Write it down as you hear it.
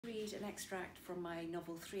read an extract from my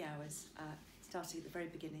novel 3 Hours, starting at the very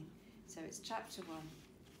beginning. So it's chapter 1,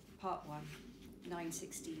 part 1,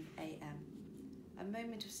 9:16 a.m. A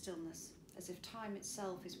moment of stillness, as if time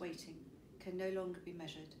itself is waiting, can no longer be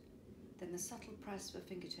measured. Then the subtle press of a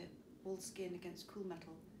fingertip, all skin against cool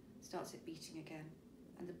metal, starts it beating again,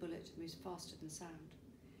 and the bullet moves faster than sound.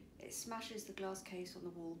 It smashes the glass case on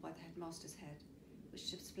the wall by the headmaster's head,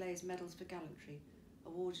 which displays medals for gallantry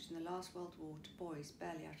awarded in the last World War to boys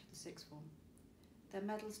barely out of the sixth form. Their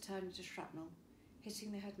medals turn into shrapnel,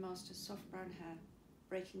 hitting the headmaster's soft brown hair,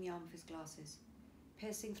 breaking the arm of his glasses,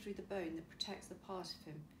 piercing through the bone that protects the part of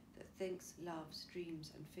him that thinks, loves,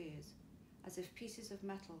 dreams and fears, as if pieces of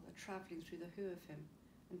metal are travelling through the who of him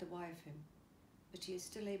and the why of him. But he is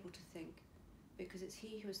still able to think, because it's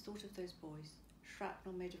he who has thought of those boys,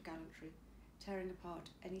 shrapnel made of gallantry, tearing apart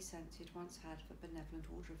any sense he'd once had of a benevolent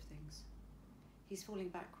order of things. He's falling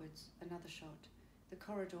backwards, another shot, the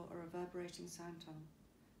corridor a reverberating sound tunnel.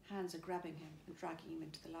 Hands are grabbing him and dragging him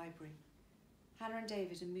into the library. Hannah and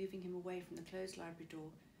David are moving him away from the closed library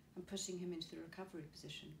door and pushing him into the recovery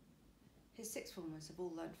position. His sixth formers have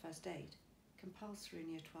all learnt first aid, compulsory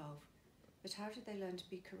in year 12, but how did they learn to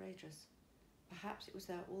be courageous? Perhaps it was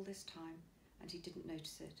there all this time and he didn't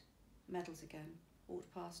notice it. Medals again,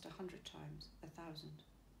 walked past 100 times, 1,000.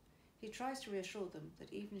 He tries to reassure them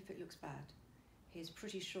that even if it looks bad, he is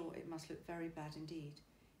pretty sure it must look very bad indeed.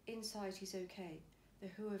 Inside he's okay, the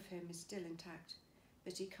who of him is still intact,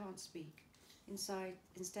 but he can't speak.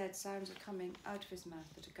 Instead, sounds are coming out of his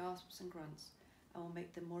mouth that are gasps and grunts and will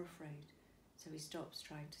make them more afraid, so he stops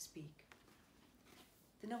trying to speak.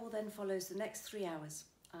 The novel then follows the next 3 hours.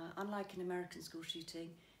 Unlike an American school shooting,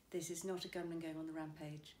 this is not a gunman going on the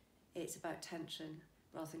rampage. It's about tension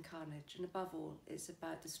rather than carnage, and above all, it's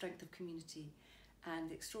about the strength of community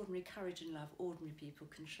and the extraordinary courage and love ordinary people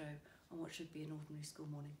can show on what should be an ordinary school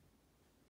morning.